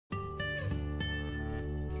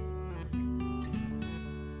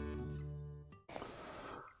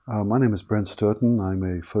My name is Brent Stirton. I'm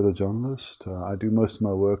a photojournalist. I do most of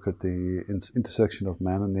my work at the intersection of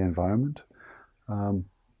man and the environment.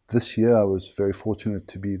 This year I was very fortunate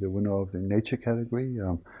to be the winner of the nature category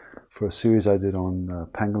for a series I did on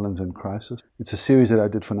pangolins in crisis. It's a series that I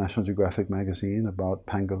did for National Geographic magazine about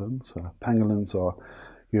pangolins. Pangolins are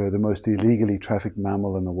the most illegally trafficked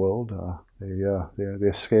mammal in the world.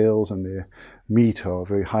 Their scales and their meat are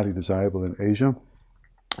very highly desirable in Asia,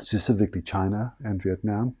 specifically China and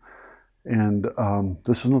Vietnam. And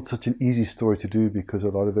this was not such an easy story to do because a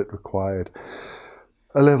lot of it required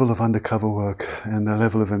a level of undercover work and a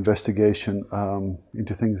level of investigation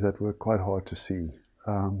into things that were quite hard to see.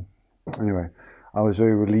 Anyway, I was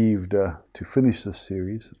very relieved to finish this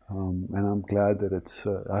series, and I'm glad that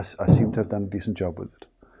I seem to have done a decent job with it.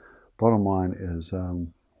 Bottom line is,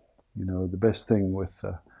 the best thing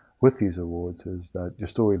with these awards is that your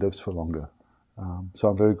story lives for longer. So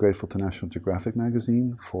I'm very grateful to National Geographic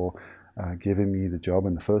magazine for giving me the job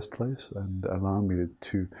in the first place and allowing me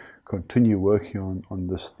to continue working on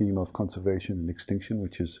this theme of conservation and extinction,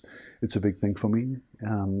 it's a big thing for me.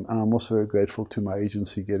 And I'm also very grateful to my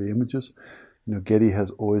agency, Getty Images. Getty has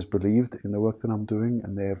always believed in the work that I'm doing,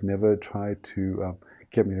 and they have never tried to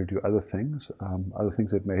get me to do other things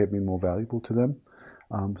that may have been more valuable to them.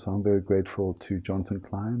 So I'm very grateful to Jonathan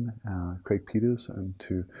Klein, Craig Peters, and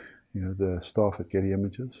to the staff at Getty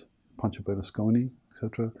Images, Pancho Berlusconi,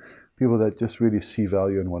 etc. People that just really see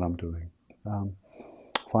value in what I'm doing.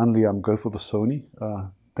 Finally, I'm grateful to Sony.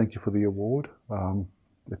 Thank you for the award.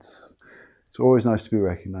 It's always nice to be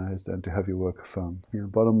recognized and to have your work affirmed.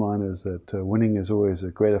 Bottom line is that winning is always a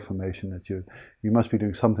great affirmation that you must be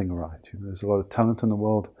doing something right. There's a lot of talent in the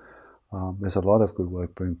world. There's a lot of good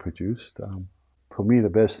work being produced. For me, the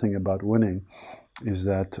best thing about winning is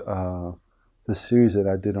that the series that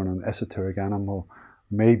I did on an esoteric animal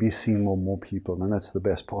may be seen by more people, and that's the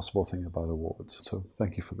best possible thing about awards. So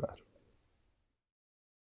thank you for that.